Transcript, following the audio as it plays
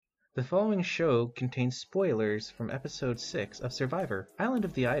The following show contains spoilers from episode 6 of Survivor: Island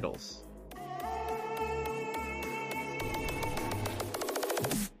of the Idols.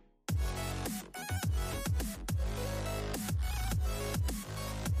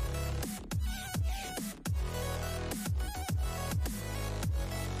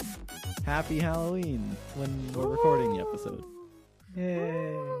 Happy Halloween when we're recording the episode.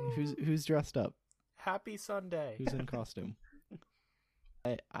 Yay! Who's dressed up? Happy Sunday. Who's in costume?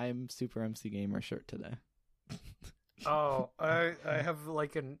 I'm Super MC Gamer shirt today. Oh, I have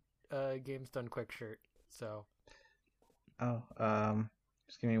like a Games Done Quick shirt. So.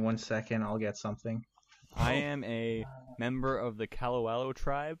 Just give me 1 second. I'll get something. I am a member of the Kalawalo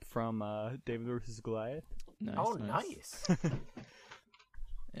tribe from David vs. Goliath. Nice, Oh, nice.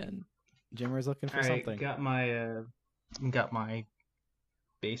 And Jimmer's looking for All right, something. got my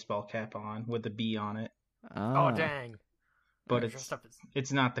baseball cap on with the B on it, Oh, dang. but You're it's dressed up as-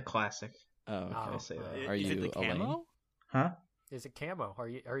 it's not the classic. Oh, okay. I say that. Are Is you it the Elaine? camo? Huh? Is it camo?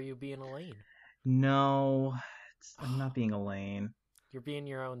 Are you being Elaine? No, I'm not being Elaine. You're being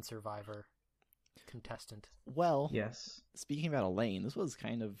your own Survivor contestant. Well, Yes. speaking about Elaine, this was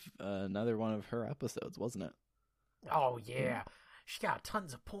kind of another one of her episodes, wasn't it? Oh yeah, she got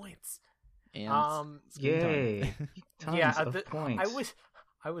tons of points. And screen Yay! time. Tons yeah, of points.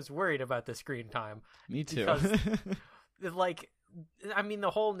 I was worried about the screen time. Me too. Because, like, I mean, the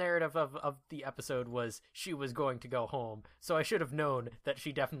whole narrative of the episode was she was going to go home, so I should have known that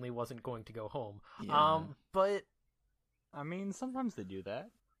she definitely wasn't going to go home. Yeah. But I mean, sometimes they do that.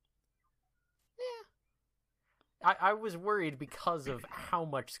 I was worried because of how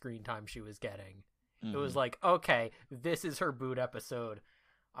much screen time she was getting. It was Mhm. like, okay, this is her boot episode.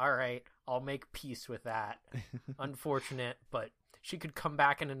 All right, I'll make peace with that. Unfortunate, but she could come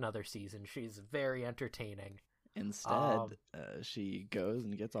back in another season. She's very entertaining. Instead, she goes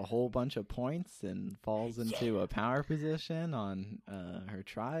and gets a whole bunch of points and falls into a power position on her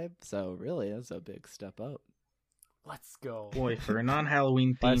tribe. So really, it's a big step up. Let's go. Boy, for a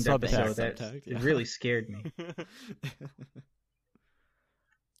non-Halloween By themed subtext. episode, that Subtext, yeah. it really scared me.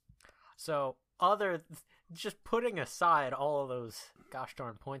 So, just putting aside all of those gosh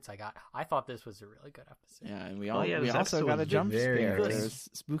darn points I got, I thought this was a really good episode. Yeah, and we Oh, yeah, we this also episode got a was jump very scare. good. There's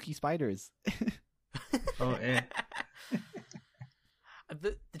spooky spiders. Oh,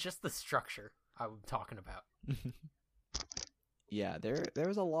 Just the structure I'm talking about. Yeah, there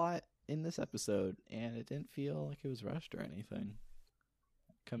was a lot in this episode, and it didn't feel like it was rushed or anything.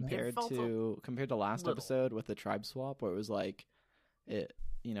 Compared felt to last little. episode with the tribe swap, where it was like it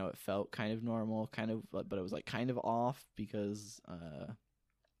felt kind of normal, but it was like kind of off because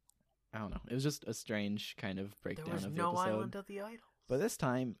I don't know. It was just a strange kind of There breakdown was of the no episode. Island of the Idols. But this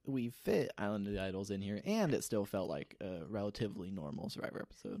time we fit Island of the Idols in here, and it still felt like a relatively normal Survivor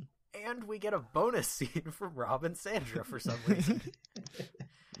episode. And we get a bonus scene from Rob and Sandra for some reason.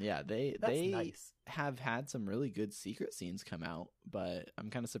 Yeah, they That's nice. have had some really good secret scenes come out, but I'm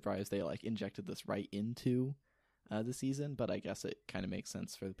kind of surprised they like injected this right into the season. But I guess it kind of makes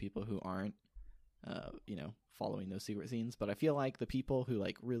sense for the people who aren't, following those secret scenes. But I feel like the people who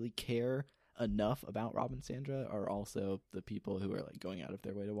like really care enough about Rob and Sandra are also the people who are like going out of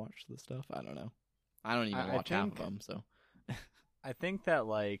their way to watch this stuff. I don't know. I don't even I watch half of think- them, so. I think that,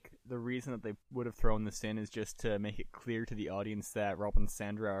 like, the reason that they would have thrown this in is just to make it clear to the audience that Rob and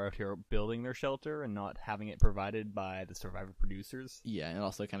Sandra are out here building their shelter and not having it provided by the Survivor producers. Yeah, and it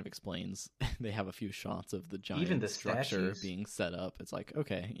also kind of explains they have a few shots of the giant Even the structure statues. being set up. It's like,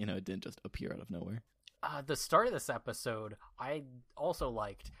 okay, it didn't just appear out of nowhere. The start of this episode, I also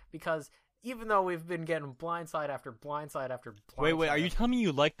liked, because even though we've been getting blindside after blindside after blindside... Wait, are you telling me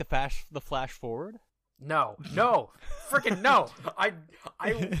you like the flash forward? No, freaking no! I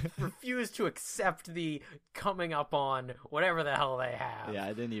refuse to accept the coming up on whatever the hell they have. Yeah, I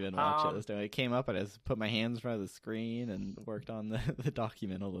didn't even watch it this time. It came up and I just put my hands in front of the screen and worked on the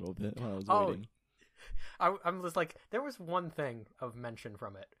document a little bit while I was waiting. I'm just like, there was one thing of mention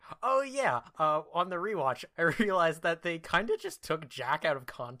from it. Oh yeah, on the rewatch, I realized that they kind of just took Jack out of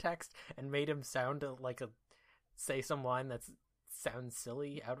context and made him sound like say some line that sounds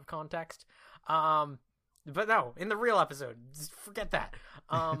silly out of context. But no, in the real episode, just forget that.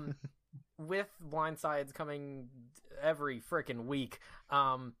 With Blindsides coming every frickin' week,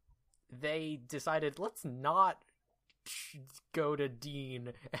 they decided, let's not go to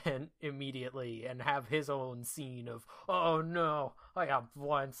Dean and immediately and have his own scene of, oh no, I got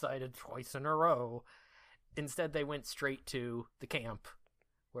blindsided twice in a row. Instead, they went straight to the camp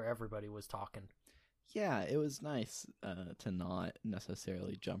where everybody was talking. Yeah, it was nice to not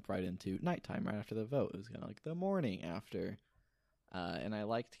necessarily jump right into nighttime right after the vote. It was kind of like the morning after. And I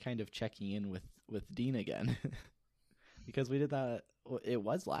liked kind of checking in with Dean again. Because we did that. It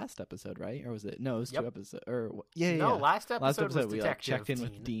was last episode, right? Or was it? No, it was 2 episodes. No, last episode was we checked in Dean.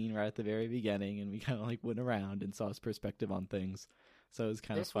 with Dean right at the very beginning, and we kind of went around and saw his perspective on things. So it was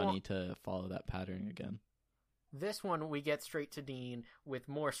kind of funny to follow that pattern again. This one, we get straight to Dean with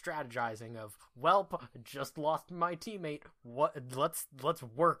more strategizing of, "Welp, just lost my teammate. What? Let's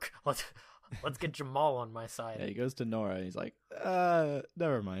work. Let's get Jamal on my side." Yeah, he goes to Nora, and he's like,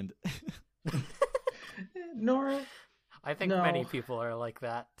 never mind." Nora. I think many people are like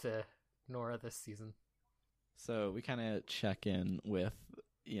that to Nora this season. So we kind of check in with,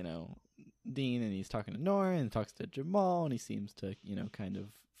 Dean, and he's talking to Nora, and talks to Jamal, and he seems to, kind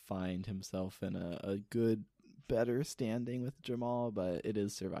of find himself in a good, better standing with Jamal, but it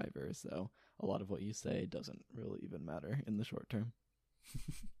is Survivor, so a lot of what you say doesn't really even matter in the short term.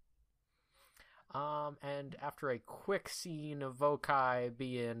 And after a quick scene of Vokai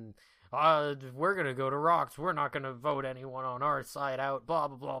being, we're going to go to Rocks, we're not going to vote anyone on our side out, blah,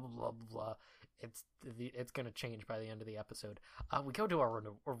 blah, blah, blah, blah, blah. It's going to change by the end of the episode. We go to our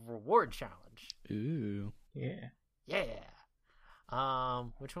reward challenge. Ooh. Yeah. Yeah.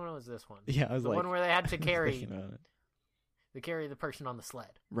 Which one was this one? Yeah, I was the one where they had to carry the person on the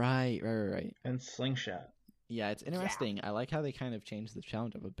sled. Right. And Slingshot. Yeah, it's interesting. Yeah. I like how they kind of changed the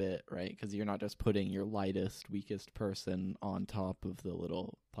challenge up a bit, right? Because you're not just putting your lightest, weakest person on top of the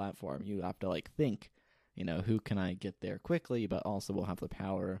little platform. You have to think, who can I get there quickly, but also will have the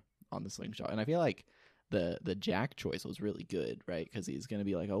power on the slingshot. And I feel like the Jack choice was really good, right? Because he's going to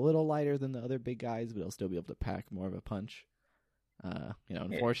be a little lighter than the other big guys, but he'll still be able to pack more of a punch.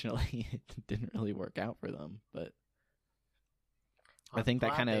 Unfortunately, it didn't really work out for them, but I think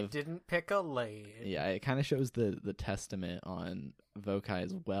that kind of didn't pick a lane. Yeah, it kind of shows the testament on Vokai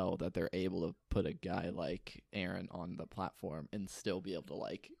as well, that they're able to put a guy like Aaron on the platform and still be able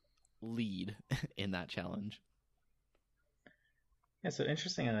to lead in that challenge. Yeah, so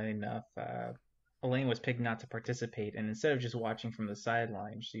interestingly enough, Elaine was picked not to participate, and instead of just watching from the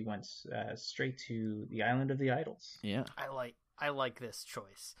sideline, she went straight to the Island of the Idols. Yeah, I like this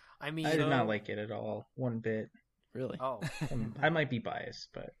choice. I mean, I did not like it at all, one bit. Really? Oh, I might be biased,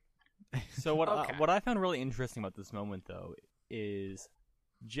 but so what I found really interesting about this moment though is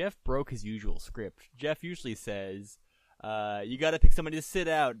Jeff broke his usual script. Jeff usually says, "You got to pick somebody to sit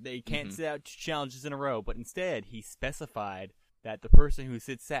out. They can't sit out 2 challenges in a row." But instead, he specified that the person who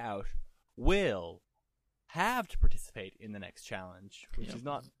sits out will have to participate in the next challenge, which is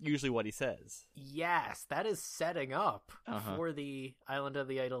not usually what he says. Yes, that is setting up for the Island of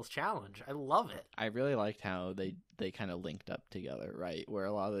the Idols challenge. I love it. I really liked how they kind of linked up together, right? Where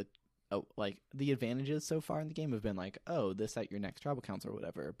a lot of the advantages so far in the game have been this at your next tribal council or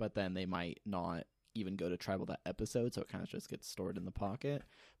whatever, but then they might not even go to tribal that episode, so it kind of just gets stored in the pocket.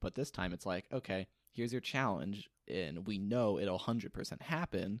 But this time it's okay, here's your challenge, and we know it'll 100%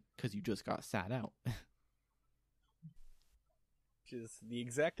 happen because you just got sat out. Which is the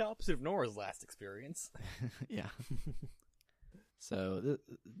exact opposite of Nora's last experience. Yeah. So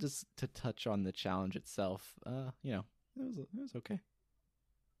just to touch on the challenge itself, it was okay.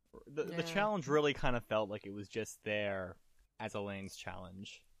 The challenge really kind of felt like it was just there as Elaine's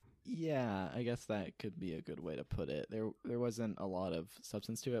challenge. Yeah, I guess that could be a good way to put it. There wasn't a lot of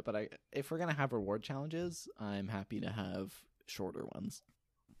substance to it, but if we're gonna have reward challenges, I'm happy to have shorter ones.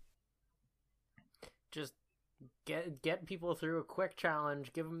 Just get people through a quick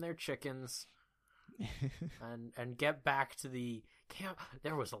challenge, give them their chickens, and get back to the camp.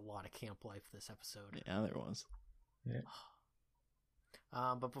 There was a lot of camp life this episode. Yeah, there was. Yeah.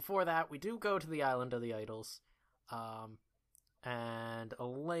 But before that, we do go to the Island of the Idols, and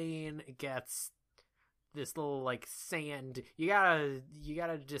Elaine gets this little sand. You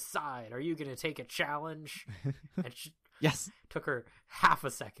gotta decide. Are you gonna take a challenge? And she yes, took her half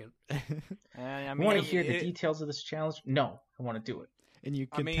a second. I want to hear the details of this challenge. No, I want to do it. And you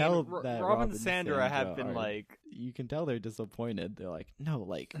can tell that Rob and Sandra have been you can tell they're disappointed. They're no,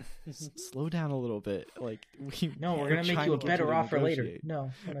 slow down a little bit. We're gonna make you a better offer later.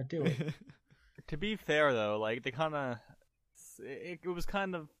 No, I'm gonna do it. To be fair though, they kind of, it was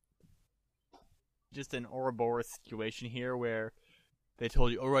kind of just an Ouroboros situation here where they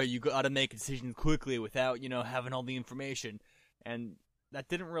told you, all right, you got to make a decision quickly without having all the information, and that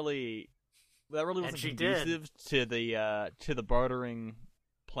really wasn't conducive to the bartering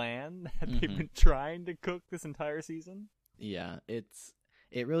plan that they've been trying to cook this entire season. Yeah, it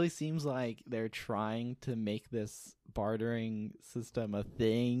really seems like they're trying to make this bartering system a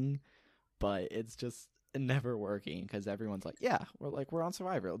thing, but it's just never working because everyone's like, yeah, we're on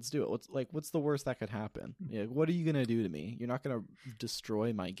Survivor, let's do it. What's the worst that could happen? Yeah, what are you gonna do to me? You're not gonna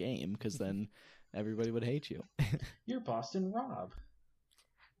destroy my game, because then everybody would hate you. You're Boston Rob.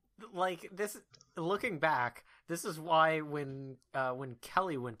 Like this, looking back, this is why when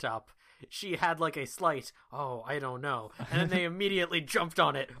Kelly went up, she had like a slight, oh, I don't know, and then they immediately jumped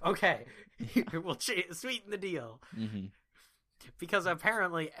on it. Okay, we'll sweeten the deal. Mm-hmm. Because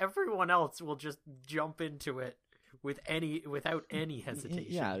apparently everyone else will just jump into it without any hesitation.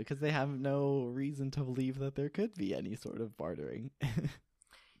 Yeah, because they have no reason to believe that there could be any sort of bartering.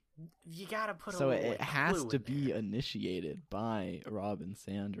 You gotta put so a little it has clue to in be there. initiated by Rob and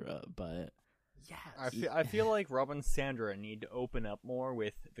Sandra, but Yes. I feel like Rob and Sandra need to open up more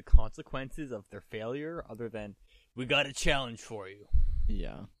with the consequences of their failure, other than, we got a challenge for you.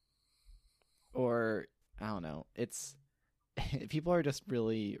 yeah. Or, I don't know, it's... people are just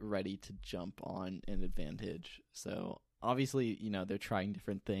really ready to jump on an advantage. So, obviously, they're trying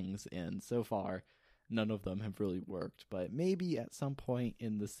different things, and so far, none of them have really worked. But maybe at some point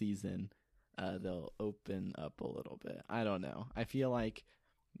in the season, they'll open up a little bit. I don't know. I feel like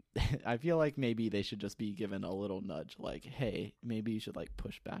maybe they should just be given a little nudge, like, hey, maybe you should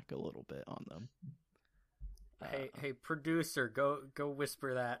push back a little bit on them. Hey, producer, go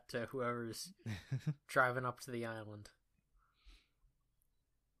whisper that to whoever's driving up to the island.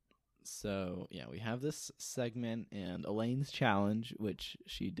 So, yeah, we have this segment and Elaine's challenge, which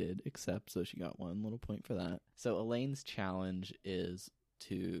she did accept, so she got 1 little point for that. So Elaine's challenge is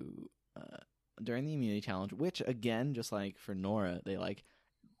to, during the immunity challenge, which, again, just like for Nora, they,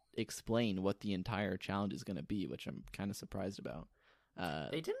 explain what the entire challenge is going to be, which I'm kind of surprised about.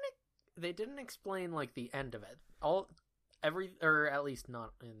 They didn't explain, the end of it. Or at least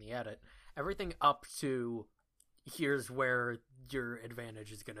not in the edit. Everything up to... here's where your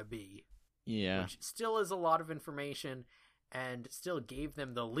advantage is going to be. Yeah. Which still is a lot of information and still gave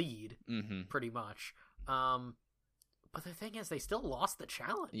them the lead, pretty much. But the thing is, they still lost the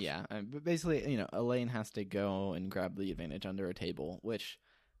challenge. Yeah. But basically, Elaine has to go and grab the advantage under a table, which,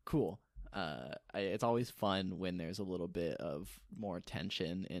 cool. It's always fun when there's a little bit of more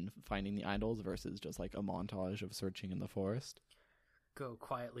tension in finding the idols versus just a montage of searching in the forest. Go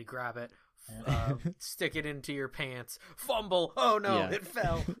quietly grab it. Stick it into your pants. Fumble. Oh no, Yeah. it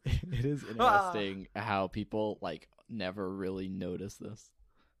fell. It is interesting how people never really notice this.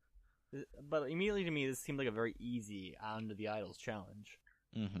 But immediately to me, this seemed like a very easy Island of the Idols challenge.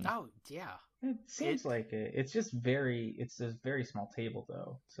 Mm-hmm. Oh yeah. It seems like it. It's just it's a very small table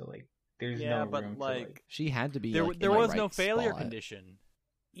though, so there's no room to She had to be. There in was the no right failure spot. condition.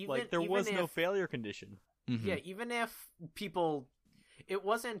 Even, there was even no if- failure condition. Mhm. Yeah, even if people, it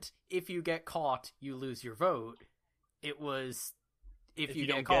wasn't if you get caught, you lose your vote. It was if you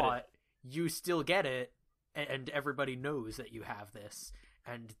don't get get caught, you still get it, and everybody knows that you have this,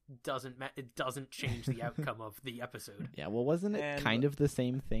 and it doesn't change the outcome of the episode. Yeah, well, wasn't it And- kind of the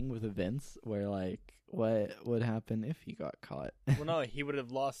same thing with Vince, where what would happen if he got caught? Well, no, he would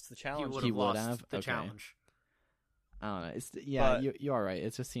have lost the He challenge. would He have would lost have? the Okay. challenge. I don't know. Yeah, But- you are right.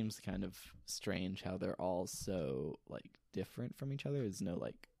 It just seems kind of strange how they're all so different from each other. There's no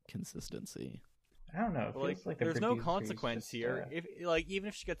consistency. I don't know. It feels like the there's no producer's consequence just, here. If even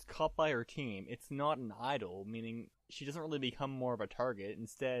if she gets caught by her team, it's not an idol, meaning she doesn't really become more of a target.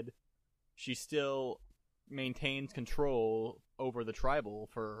 Instead, she still maintains control over the tribal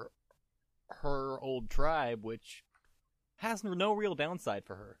for her old tribe, which has no real downside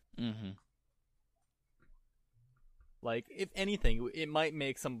for her. Mm-hmm. If anything, it might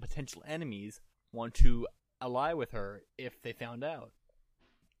make some potential enemies want to ally with her if they found out.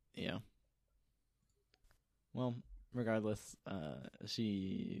 Yeah. Well, regardless,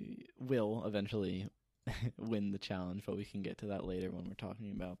 she will eventually win the challenge, but we can get to that later when we're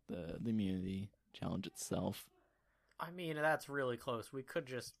talking about the immunity challenge itself. I mean, that's really close. We could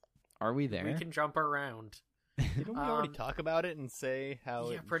just Are we there? we can jump around. Didn't we already talk about it and say how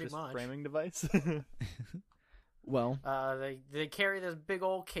yeah, it's pretty just much. a framing device? Well, They carry this big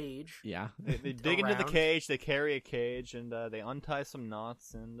old cage. yeah. They dig into the Around. cage, they carry a cage, and they untie some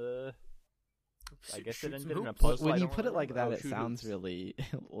knots, and I guess Shoot it some ended in a hoops. puzzle. When I you don't put it like remember. that, Oh, it shoot sounds hoops. really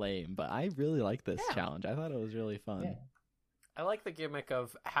lame, but I really like this Yeah. challenge. I thought it was really fun. Yeah. I like the gimmick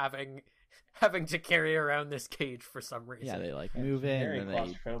of having to carry around this cage for some reason. Yeah, they Yeah, move it's it very and then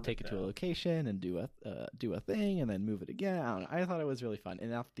they claustrophobic, take it to a though. location and do a thing and then move it again. I don't know. I thought it was really fun.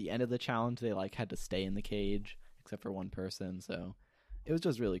 And at the end of the challenge, they had to stay in the cage except for one person. So it was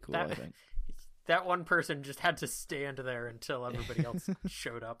just really cool. That- I think. That one person just had to stand there until everybody else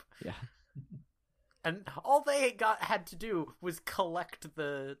showed up. Yeah. And all they had to do was collect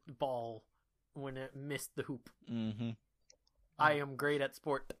the ball when it missed the hoop. Mm-hmm. I am great at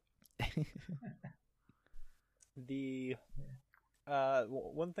sport. The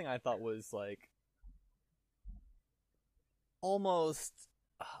one thing I thought was like almost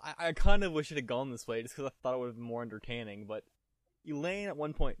I kind of wish it had gone this way just because I thought it would have been more entertaining, but Elaine at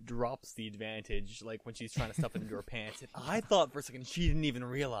one point drops the advantage like when she's trying to stuff it into her pants, and I thought for a second she didn't even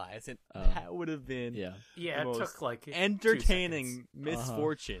realize it. That would have been Yeah. Yeah, it took like 2 entertaining seconds.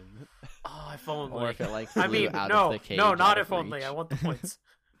 misfortune. Oh, if only. Or if it like I flew mean, out no, of the cage. no, not out if of only. reach. I want the points.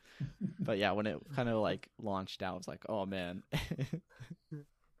 But yeah, when it kind of like launched out, I was like, oh man.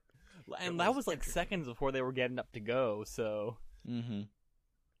 And that was like seconds before they were getting up to go, so Mm-hmm.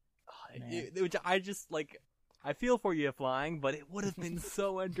 which I just like. I feel for you flying, but it would have been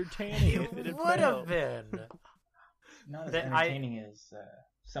so entertaining. if It had would have failed. been. Not as That entertaining as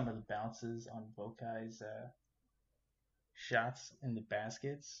some of the bounces on Vokai's shots in the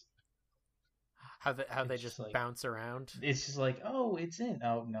baskets. How they It's just just like- bounce around. It's just like, oh, it's in.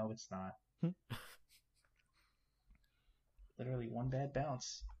 Oh, no, it's not. Literally one bad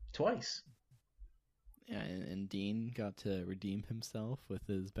bounce. Twice. Yeah, and Dean got to redeem himself with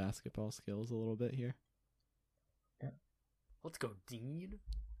his basketball skills a little bit here. Let's go, Dean.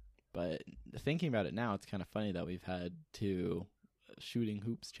 But thinking about it now, it's kind of funny that we've had 2 shooting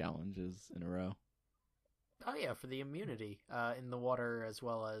hoops challenges in a row. Oh yeah, for the immunity in the water as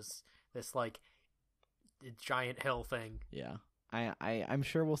well as this like giant hill thing. Yeah. I'm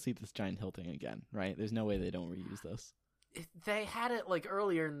sure we'll see this giant hill thing again, right? There's no way they don't reuse this. They had it like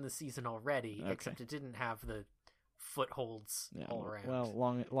earlier in the season already, Okay. except it didn't have the footholds Yeah. all around.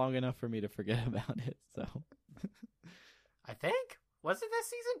 Well, long enough for me to forget about it, so. I think was it this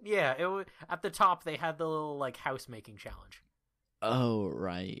season? Yeah, it was at the top. They had the little like house making challenge. Oh,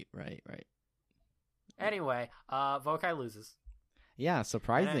 right. Anyway, Vokai loses, Yeah,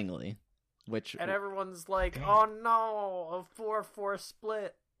 surprisingly. Which and everyone's like, Dang. "Oh no, a 4-4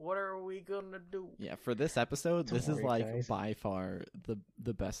 split. What are we gonna do?" yeah, for this episode, Don't this is worry, like guys. by far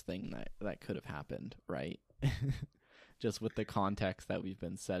the best thing that could have happened, right? Just with the context that we've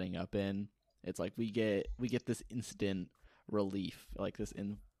been setting up in, it's like we get this instant relief, like this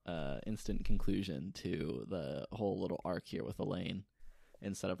instant conclusion to the whole little arc here with Elaine,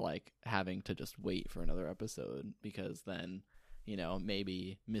 instead of like having to just wait for another episode, because then, you know,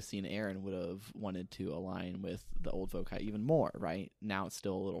 maybe Missy and Aaron would have wanted to align with the old Vokai even more, right? Now it's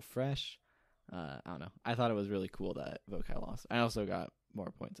still a little fresh. I don't know. I thought it was really cool that Vokai lost. I also got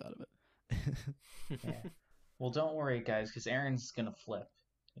more points out of it. Yeah. Well, don't worry, guys, because Aaron's gonna flip.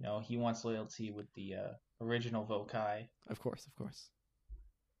 You know, he wants loyalty with the original Vokai, Of course.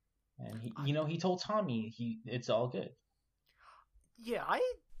 and he told Tommy it's all good. Yeah,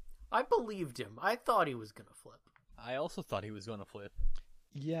 I believed him. I thought he was gonna flip. I also thought he was going to flip.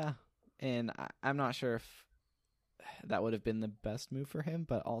 Yeah, and I'm not sure if that would have been the best move for him,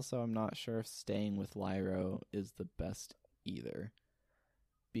 but also I'm not sure if staying with Lyro is the best either.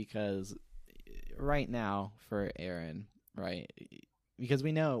 Because right now, for Aaron, right, because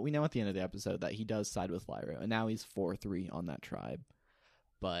we know at the end of the episode that he does side with Lyro, and now he's 4-3 on that tribe.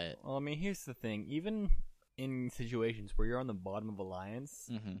 But Well, I mean, here's the thing. Even in situations where you're on the bottom of Alliance,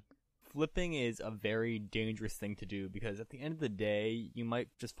 flipping is a very dangerous thing to do, because at the end of the day, you might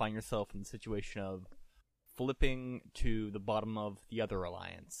just find yourself in the situation of flipping to the bottom of the other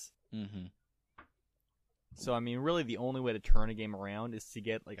Alliance. So, I mean, really the only way to turn a game around is to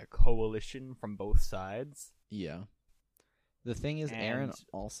get, like, a coalition from both sides. Yeah. The thing is, Aaron And-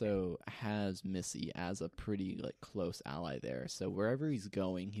 also has Missy as a pretty like close ally there. So wherever he's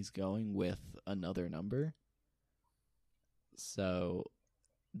going with another number. So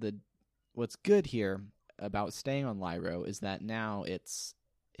what's good here about staying on Lyro is that now it's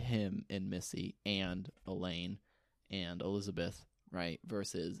him and Missy and Elaine and Elizabeth, right?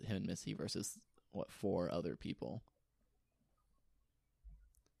 Versus him and Missy versus 4 other people.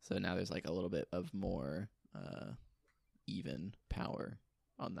 So now there's like a little bit of more even power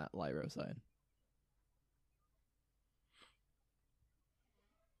on that Lyro side.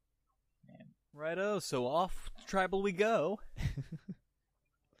 Righto, so off tribal we go.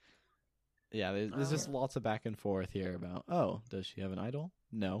 Yeah, there's just lots of back and forth here about, oh, does she have an idol?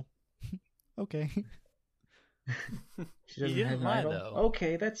 No. Okay. She doesn't didn't have an lie, idol? though.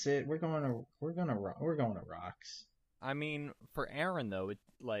 Okay, that's it. We're going to rocks. I mean, for Aaron, though, it,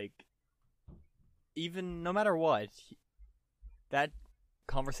 like, even no matter what, that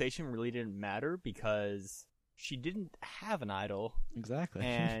conversation really didn't matter because she didn't have an idol. Exactly.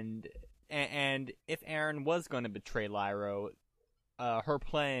 And if Aaron was going to betray Lyro, her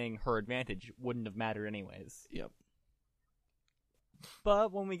playing her advantage wouldn't have mattered anyways. Yep.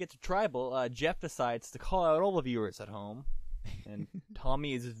 But when we get to Tribal, Jeff decides to call out all the viewers at home, and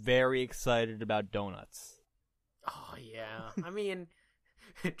Tommy is very excited about donuts. Oh, yeah. I mean,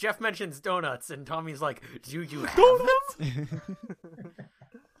 Jeff mentions donuts, and Tommy's like, do you have them?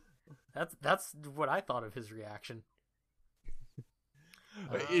 That's what I thought of his reaction.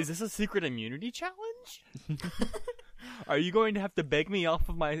 Is this a secret immunity challenge? Are you going to have to beg me off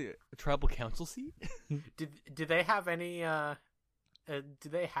of my tribal council seat? Did they have any do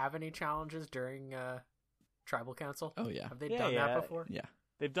they have any challenges during tribal council? Oh yeah. Have they done that before? Yeah.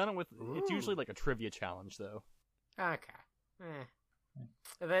 They've done it with it's Ooh. usually like a trivia challenge though. Okay.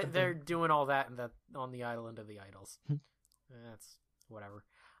 They're doing all that on the Island of the Idols. That's whatever.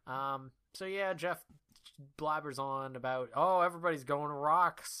 So yeah, Jeff blabbers on about, everybody's going to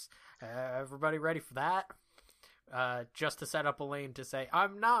Rocks. Everybody ready for that? Just to set up Elaine to say,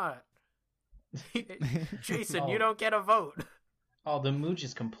 I'm not. Jason, you don't get a vote. Oh, the mood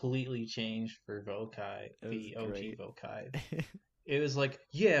just completely changed for Vokai, It the was OG great. Vokai. It was like,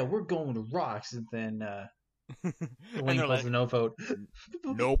 yeah, we're going to Rocks, and then Elaine they're calls like, a no vote.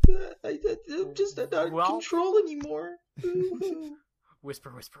 Nope. I'm just not in Well- control anymore.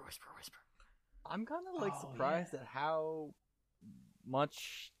 Whisper, whisper, whisper, whisper. I'm kind of like Oh, surprised at how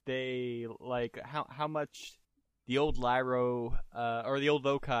much they like how much the old Lyro or the old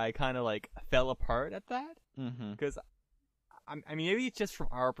Vokai kind of like fell apart at that. Mm-hmm. Because I mean, maybe it's just from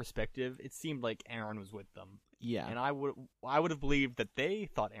our perspective. It seemed like Aaron was with them, Yeah. and I would have believed that they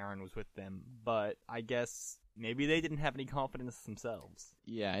thought Aaron was with them. But I guess maybe they didn't have any confidence themselves.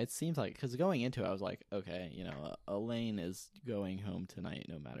 Yeah, it seems like, because going into it, I was like, okay, Elaine is going home tonight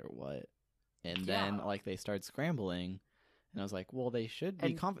no matter what. And then, Yeah. like, they start scrambling, and I was like, well, they should be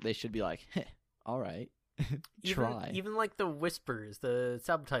And- confident. They should be like, heh, all right, try. Even like the whispers, the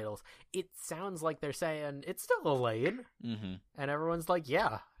subtitles, it sounds like they're saying, it's still Elaine. Mm-hmm. And everyone's like,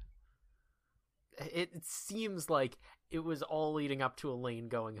 yeah. It seems like it was all leading up to Elaine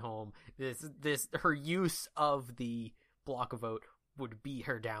going home. Her use of the block vote would be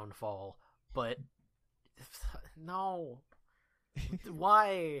her downfall. But no.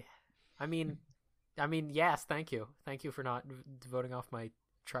 Why? I mean, yes, thank you. Thank you for not voting off my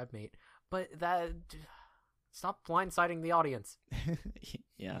tribe mate. But stop blindsiding the audience.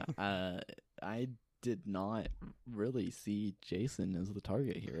 Yeah, I did not really see Jason as the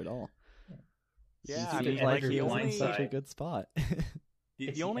target here at all. Yeah, He the seemed like editor he was in blindside. such a good spot. The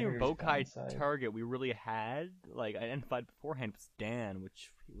It's the only editor's Vokai blindside. target we really had, like identified beforehand, was Dan,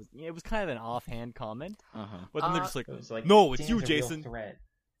 which it was kind of an offhand comment. Uh-huh. But then they're just like, It was like, no, it's Dan's you, a real Jason. threat.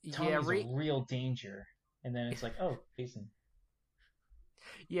 Yeah, Tommy's a real danger. And then it's like, oh, Jason.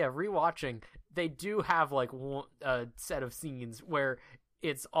 Yeah, rewatching, they do have like a set of scenes where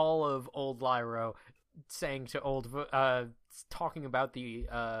it's all of old Lyro saying to talking about the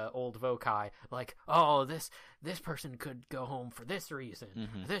old Vokai, like, oh, this person could go home for this reason,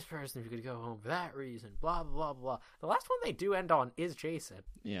 Mhm. this person could go home for that reason, blah blah blah. The last one they do end on is Jason,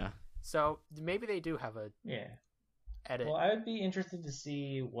 Yeah. so maybe they do have a Yeah. edit. Well, I would be interested to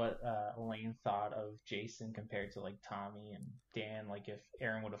see what Elaine thought of Jason compared to like Tommy and Dan. Like if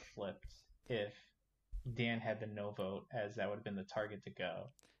Aaron would have flipped, if Dan had the no vote, as that would have been the target to go.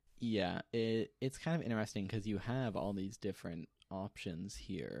 Yeah, it's kind of interesting because you have all these different options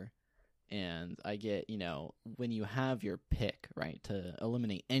here. And I get, when you have your pick, right, to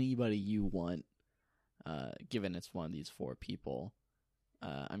eliminate anybody you want, given it's one of these four people,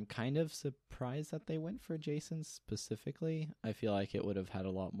 I'm kind of surprised that they went for Jason specifically. I feel like it would have had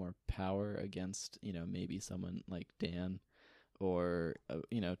a lot more power against, maybe someone like Dan or,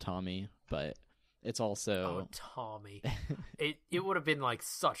 Tommy, but it's also... Oh, Tommy. It would have been like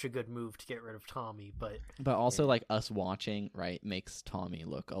such a good move to get rid of Tommy, but But also, like, us watching, right, makes Tommy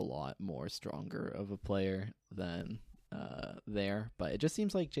look a lot more stronger of a player than there. But it just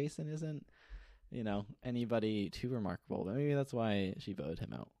seems like Jason isn't, anybody too remarkable. Maybe that's why she voted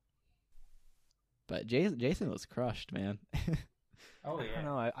him out. But Jason was crushed, man. Oh I don't yeah,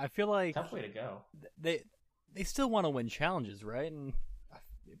 know. I feel like tough way to go. they still want to win challenges, right? And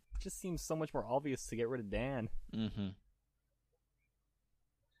it just seems so much more obvious to get rid of Dan. Mm-hmm.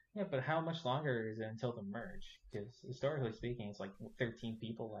 Yeah, but how much longer is it until the merge? Because historically speaking, it's like 13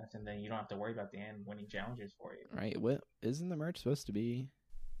 people left, and then you don't have to worry about Dan winning challenges for you. Right. What isn't the merch supposed to be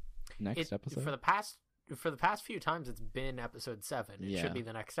next episode? for the past few times it's been episode 7. It Yeah. should be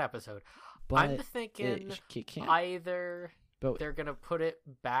the next episode. But I'm thinking it can't. either but they're gonna put it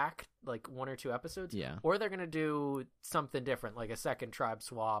back like 1 or 2 episodes, yeah. or they're gonna do something different, like a second tribe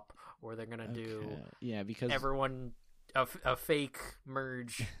swap, or they're gonna do Okay. Yeah, because everyone a fake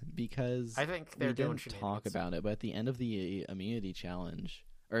merge. Because I think they're we doing didn't talk shenanigans. about it, but at the end of the immunity challenge,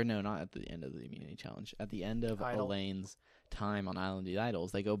 or no, not at the end of the immunity challenge, at the end of Idol. Elaine's time on Island of the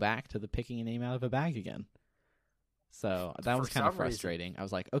Idols, they go back to the picking a name out of a bag again. So that was For kind of some reason. frustrating. I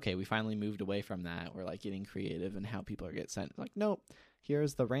was like, okay, we finally moved away from that. We're like getting creative and how people are getting sent. Like, nope,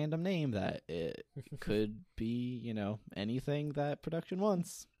 here's the random name that it could be, you know, anything that production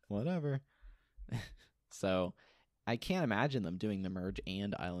wants, whatever. So I can't imagine them doing the merge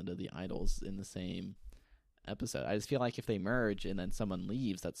and Island of the Idols in the same episode. I just feel like if they merge and then someone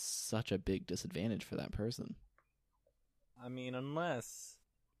leaves, that's such a big disadvantage for that person. I mean, unless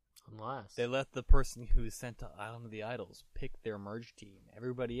Unless they let the person who's sent to Island of the Idols pick their merge team.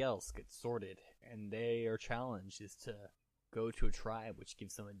 Everybody else gets sorted, and their challenge is to go to a tribe, which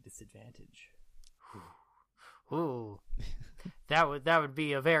gives them a disadvantage. Ooh, that would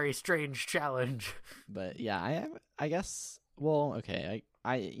be a very strange challenge. But yeah, I guess. Well, okay,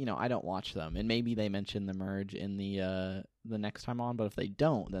 I you know, I don't watch them, and maybe they mention the merge in the next time on. But if they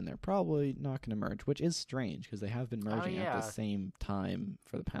don't, then they're probably not going to merge, which is strange because they have been merging at yeah. the same time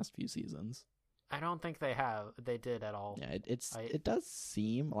for the past few seasons. I don't think they did at all. Yeah, it does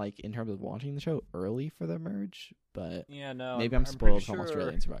seem like in terms of watching the show early for the merge, but Yeah, no. maybe I'm pretty spoiled from sure-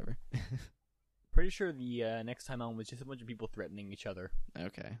 Australian Survivor. Pretty sure the next time on was just a bunch of people threatening each other.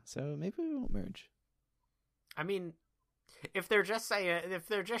 Okay, so maybe we won't merge. I mean, if they're just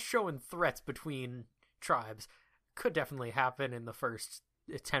showing threats between tribes, could definitely happen in the first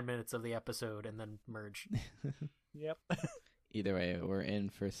 10 minutes of the episode and then merge. Yep. Either way, we're in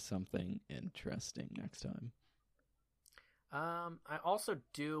for something interesting next time. I also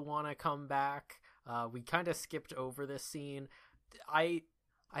do want to come back. We kind of skipped over this scene. I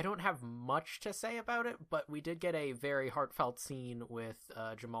don't have much to say about it, but we did get a very heartfelt scene with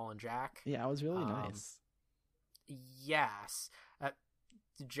Jamal and Jack. Yeah, it was really nice. Yes.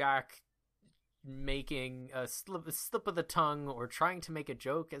 Jack making a slip of the tongue or trying to make a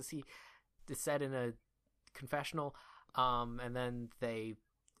joke, as he said in a confessional. And then they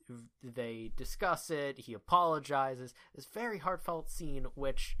discuss it. He apologizes. This very heartfelt scene,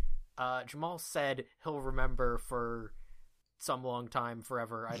 which Jamal said he'll remember for some long time,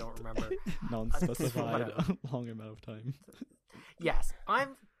 forever. I don't remember. Non-specified Whatever. long amount of time. Yes,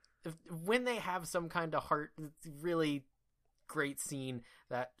 when they have some kind of really great scene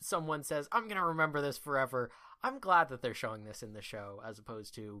that someone says, I'm going to remember this forever, I'm glad that they're showing this in the show as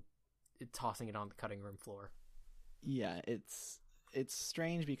opposed to tossing it on the cutting room floor. Yeah, it's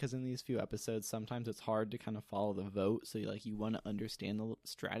strange because in these few episodes, sometimes it's hard to kind of follow the vote. So you want to understand the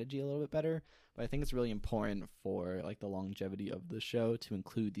strategy a little bit better. But I think it's really important for like the longevity of the show to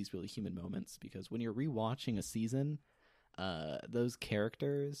include these really human moments, because when you're rewatching a season, those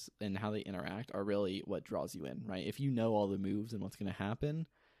characters and how they interact are really what draws you in, right? If you know all the moves and what's going to happen,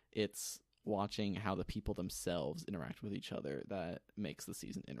 it's watching how the people themselves interact with each other that makes the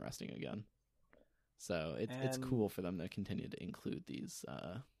season interesting again. So it's cool for them to continue to include these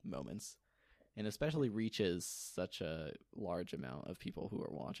moments, and especially reaches such a large amount of people who are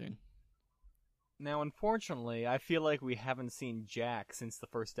watching. Now, unfortunately, I feel like we haven't seen Jack since the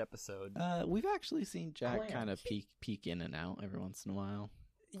first episode. We've actually seen Jack yeah. kind of peek in and out every once in a while.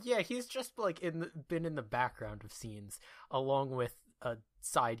 Yeah, he's just like been in the background of scenes along with a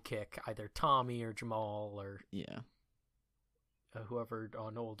sidekick, either Tommy or Jamal or Yeah. whoever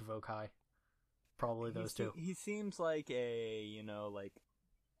on Old Vokai. Probably those two. He seems like a, like,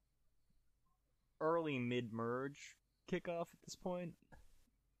 early mid-merge kickoff at this point.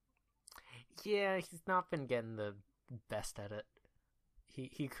 Yeah, he's not been getting the best at it.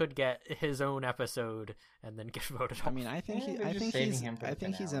 He could get his own episode and then get voted off. I mean, I think Yeah, they're just saving him for the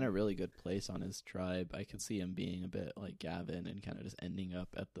he's in finale. a really good place on his tribe. I could see him being a bit like Gavin and kind of just ending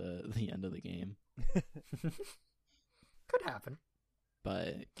up at the end of the game. Could happen.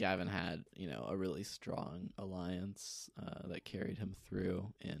 But Gavin had, a really strong alliance that carried him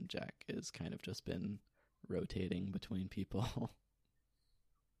through, and Jack has kind of just been rotating between people.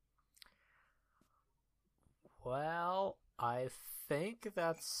 Well, I think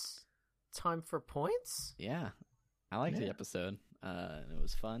that's time for points. Yeah, I liked the Yeah. episode. And it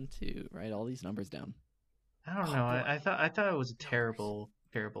was fun to write all these numbers down. I don't Oh, know. boy. I thought it was a terrible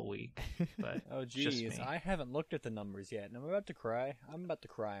week, but Oh, it's just geez, me. I haven't looked at the numbers yet, and I'm about to cry. I'm about to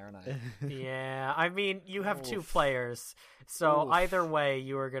cry, aren't I? Yeah, I mean, you have two Oof. players, so Oof. either way,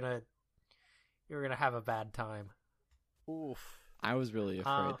 you're gonna have a bad time. Oof. I was really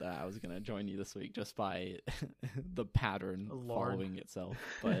afraid Uh, that I was going to join you this week just by the pattern Lauren. following itself.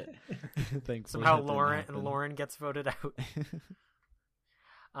 But thankfully Somehow that didn't happen. Lauren gets voted out.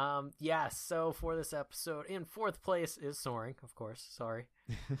 So for this episode, in fourth place is Soaring, of course. Sorry.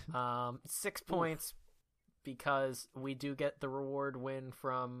 6 points because we do get the reward win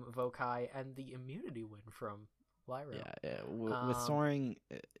from Vokai and the immunity win from Lyra. Yeah. With Soaring,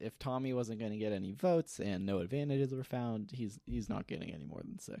 if Tommy wasn't going to get any votes and no advantages were found, he's not getting any more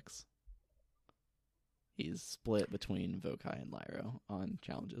than 6. He's split between Vokai and Lyro on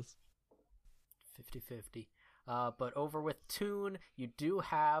challenges. 50-50. But over with Toon, you do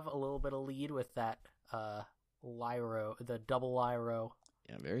have a little bit of lead with that Lyro, the double Lyro.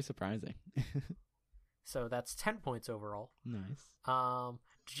 Yeah, very surprising. So that's 10 points overall. Nice.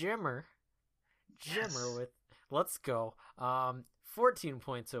 Jimmer Yes. with let's go. 14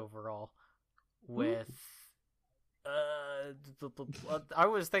 points overall with I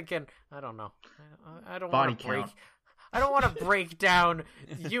was thinking, I don't know. I don't Body want to break count. I don't want to break down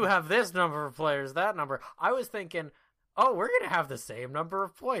you have this number of players, that number. I was thinking, oh, we're going to have the same number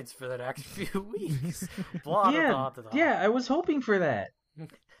of points for the next few weeks. Blah, Yeah, blah, blah, blah. yeah, I was hoping for that.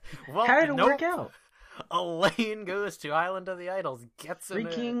 Well, How did it nope. work out? Elaine goes to Island of the Idols, gets an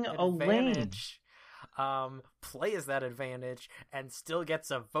Freaking advantage, plays that advantage, and still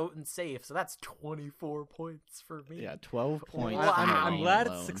gets a vote and save. So that's 24 points for me. Yeah, 12 points. Wow. for I'm Elaine glad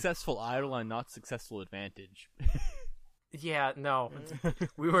alone. it's successful idol and not successful advantage. Yeah, no,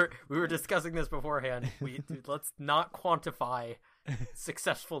 we were discussing this beforehand. Let's not quantify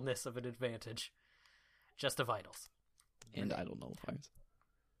successfulness of an advantage, just of idols. And idle nullifiers.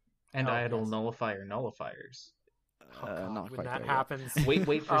 And Oh, idle yes. nullifiers. Oh, God, Not when quite that there yet. happens, Wait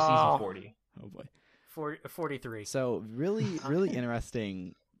for Oh. season 40. Oh boy. 43. So really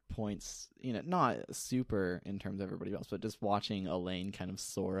interesting points. Not super in terms of everybody else, but just watching Elaine kind of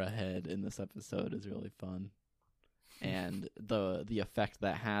soar ahead in this episode is really fun. And the effect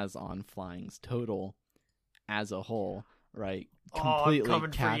that has on Flying's total as a whole, right? Oh, I'm Completely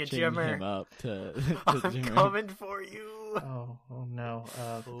coming for you, catching Jimmer. him up to I'm Jimmer. coming for you. Oh no.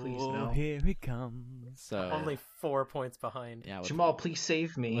 Please Oh, no. here he comes. So Only 4 points behind. yeah, with, Jamal, please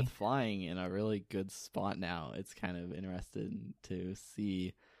save me. with Flying in a really good spot now, it's kind of interesting to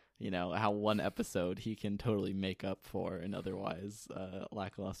see, how one episode he can totally make up for an otherwise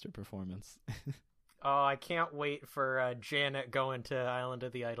lackluster performance. Oh, I can't wait for Janet going to Island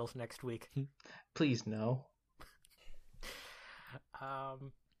of the Idols next week. Please no.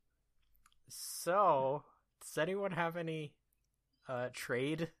 So, does anyone have any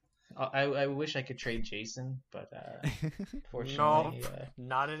trade? I wish I could trade Jason, but fortunately,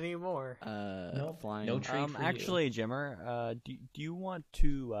 Not anymore. Nope, Flying. no trade for you. Actually, Jimmer, do you want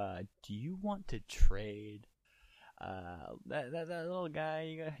to trade that little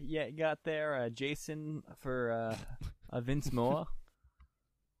guy you got there, Jason, for Vince Moa?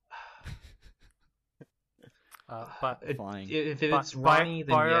 But Flying. If it's Ronnie,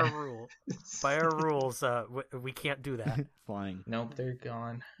 then by yeah. our rules, we can't do that. Flying. Nope, they're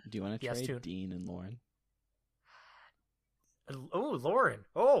gone. Do you want to Yes, trade Toon. Dean and Lauren? Oh, Lauren.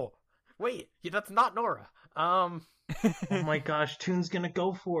 Oh, wait, that's not Nora. Oh my gosh, Toon's gonna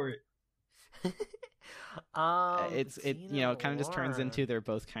go for it. It Tina kind of just turns Lauren. into they're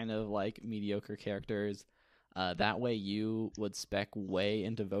both kind of like mediocre characters. That way you would spec way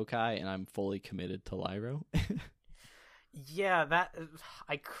into Vokai, and I'm fully committed to Lyro. Yeah, that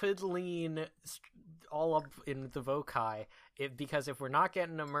I could lean all up in the Vokai because if we're not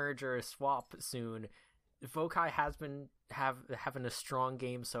getting a merge or a swap soon, Vokai has been having a strong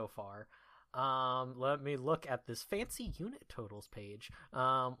game so far. Let me look at this fancy unit totals page.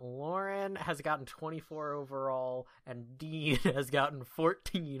 Lauren has gotten 24 overall, and Dean has gotten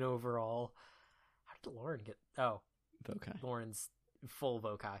 14 overall. How did Lauren get? Oh, Vokai. Lauren's full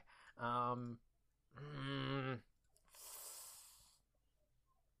Vokai.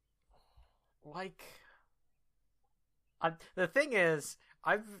 The thing is,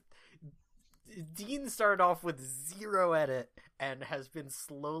 Dean started off with 0 edit and has been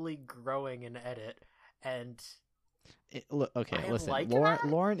slowly growing in edit, and Okay, I listen. like Lauren, that.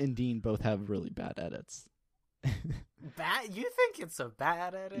 Lauren and Dean both have really bad edits. bad. You think it's a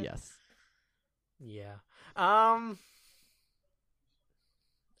bad edit? Yes. Yeah. I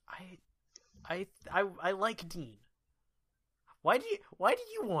like Dean. Why do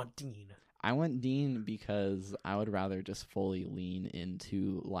you want Dean? I want Dean because I would rather just fully lean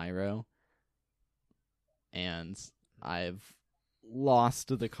into Lyro. And I've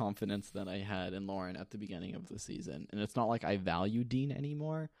lost the confidence that I had in Lauren at the beginning of the season. And it's not like I value Dean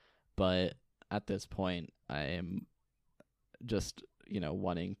anymore, but at this point I am just,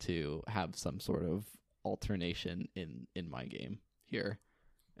 wanting to have some sort of alternation in my game here.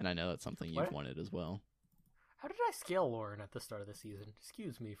 And I know that's something you've What? wanted as well. How did I scale Lauren at the start of the season?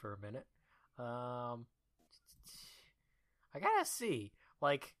 Excuse me for a minute. I gotta see.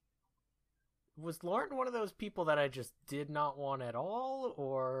 Like, was Lauren one of those people that I just did not want at all,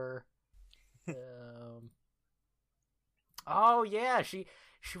 or? Oh yeah, she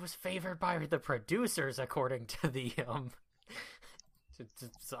was favored by the producers according to the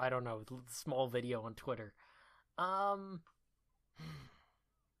I don't know, small video on Twitter.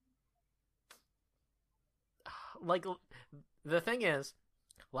 Like, the thing is,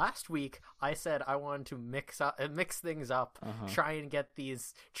 last week I said I wanted to mix things up, try and get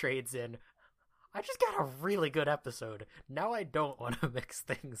these trades in. I just got a really good episode. Now I don't want to mix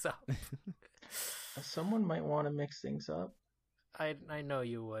things up. Someone might want to mix things up. I know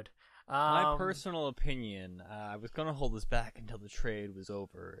you would. My personal opinion, I was going to hold this back until the trade was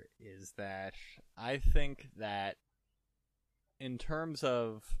over, is that I think that in terms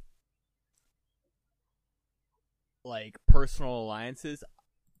of like personal alliances,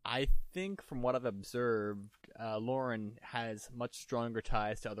 I think from what I've observed, Lauren has much stronger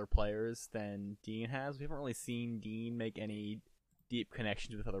ties to other players than Dean has. We haven't really seen Dean make any deep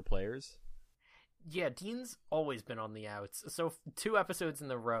connections with other players. Yeah, Dean's always been on the outs. So 2 episodes in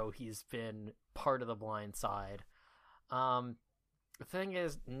a row, he's been part of the blind side. The thing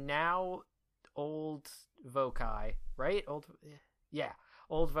is, now old Vokai, right? Old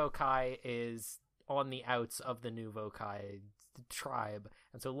Vokai is on the outs of the new Vokai tribe,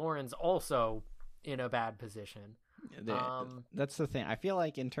 and so Lauren's also in a bad position. That's the thing. I feel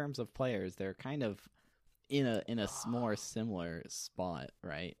like in terms of players, they're kind of in a more similar spot,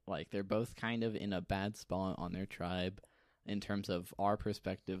 right? Like, they're both kind of in a bad spot on their tribe. In terms of our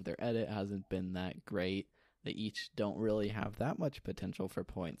perspective, their edit hasn't been that great. They each don't really have that much potential for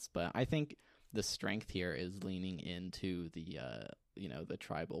points, but I think the strength here is leaning into the the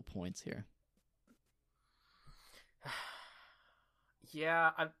tribal points here.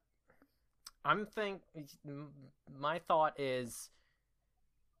 Yeah, my thought is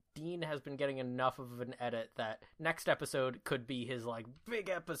Dean has been getting enough of an edit that next episode could be his like big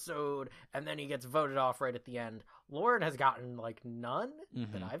episode, and then he gets voted off right at the end. Lauren has gotten like none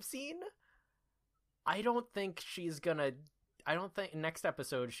that I've seen. I don't think next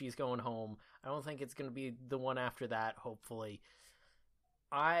episode she's going home. I don't think it's going to be the one after that, hopefully.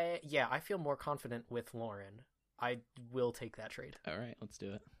 I feel more confident with Lauren. I will take that trade. All right, let's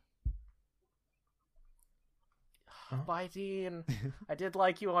do it. Bye, Dean. I did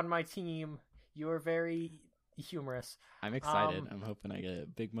like you on my team. You were very humorous. I'm excited. I'm hoping I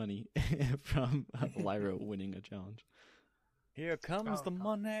get big money from Lyra winning a challenge. Here comes the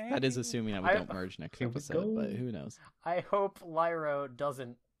money. That is assuming that we don't merge next episode, but who knows? I hope Lyra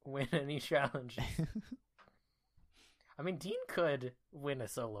doesn't win any challenges. I mean, Dean could win a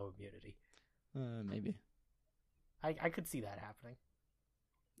solo immunity. Maybe. I could see that happening.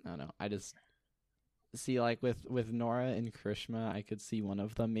 I don't know. I just see, like, with Nora and Krishma, I could see one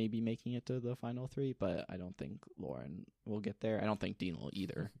of them maybe making it to the final 3, but I don't think Lauren will get there. I don't think Dean will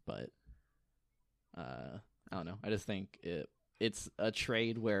either, but I don't know. I just think it's a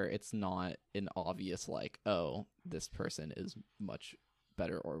trade where it's not an obvious, like, oh, this person is much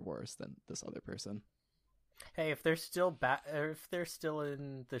better or worse than this other person. Hey, if they're still in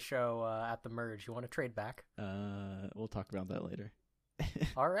the show at the merge, you want to trade back? We'll talk about that later.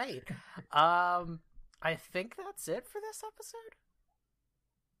 All right. I think that's it for this episode.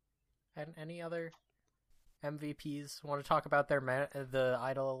 And any other MVPs want to talk about the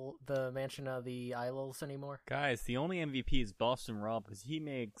Mansion of the Idols anymore? Guys, the only MVP is Boston Rob because he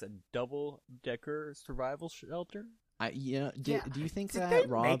makes a double-decker survival shelter. Do you think that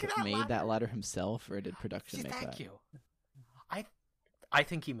Rob made that ladder himself, or did production make that? Thank you. I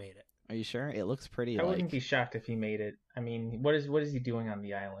think he made it. Are you sure? It looks pretty. I wouldn't be shocked if he made it. I mean, what is he doing on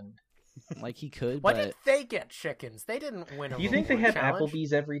the island? Like, he could. Why but... did they get chickens? They didn't win. Do you think they have challenge?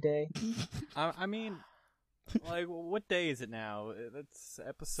 Applebee's every day? I mean, like, what day is it now? That's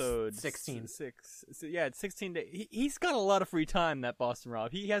episode 16. 6. So, yeah, it's 16 days. He's got a lot of free time, that Boston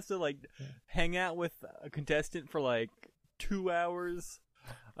Rob. He has to, like, hang out with a contestant for, like, 2 hours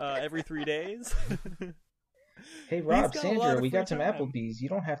every 3 days. Hey, Rob, Sandra, we got some Applebee's. You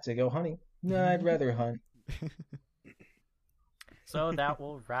don't have to go hunting. No, I'd rather hunt. So that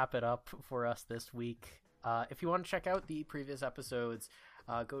will wrap it up for us this week. If you want to check out the previous episodes,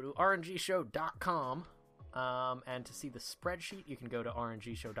 go to rngshow.com. And to see the spreadsheet, you can go to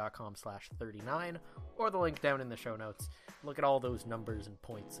rngshow.com/39 or the link down in the show notes. Look at all those numbers and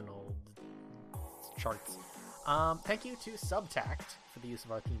points and all the charts. Thank you to Subtact for the use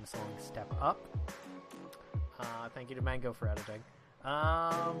of our theme song, Step Up. Thank you to Mango for editing.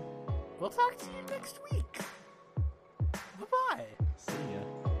 We'll talk to you next week. Bye-bye. See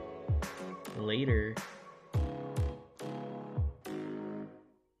ya. Later.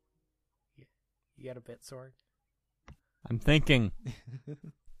 You got a bit, Sword? I'm thinking.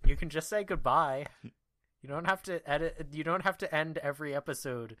 You can just say goodbye. You don't have to edit. You don't have to end every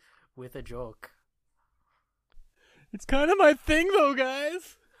episode with a joke. It's kind of my thing, though,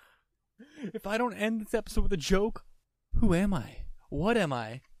 guys. If I don't end this episode with a joke, who am I? What am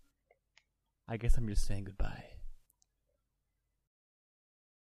I? I guess I'm just saying goodbye.